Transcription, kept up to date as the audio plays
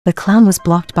The clown was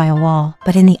blocked by a wall,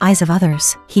 but in the eyes of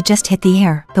others, he just hit the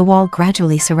air. The wall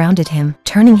gradually surrounded him,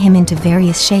 turning him into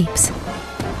various shapes.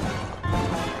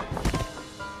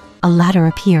 A ladder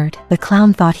appeared. The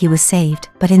clown thought he was saved,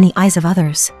 but in the eyes of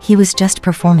others, he was just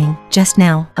performing. Just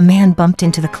now, a man bumped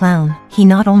into the clown. He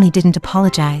not only didn't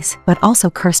apologize, but also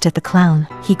cursed at the clown.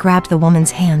 He grabbed the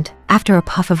woman's hand. After a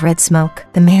puff of red smoke,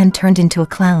 the man turned into a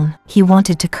clown. He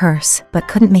wanted to curse, but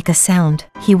couldn't make a sound.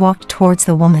 He walked towards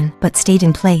the woman, but stayed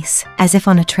in place, as if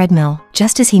on a treadmill.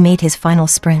 Just as he made his final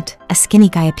sprint, a skinny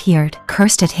guy appeared,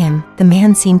 cursed at him. The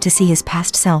man seemed to see his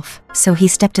past self, so he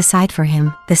stepped aside for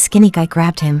him. The skinny guy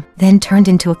grabbed him, then turned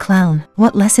into a clown.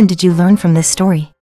 What lesson did you learn from this story?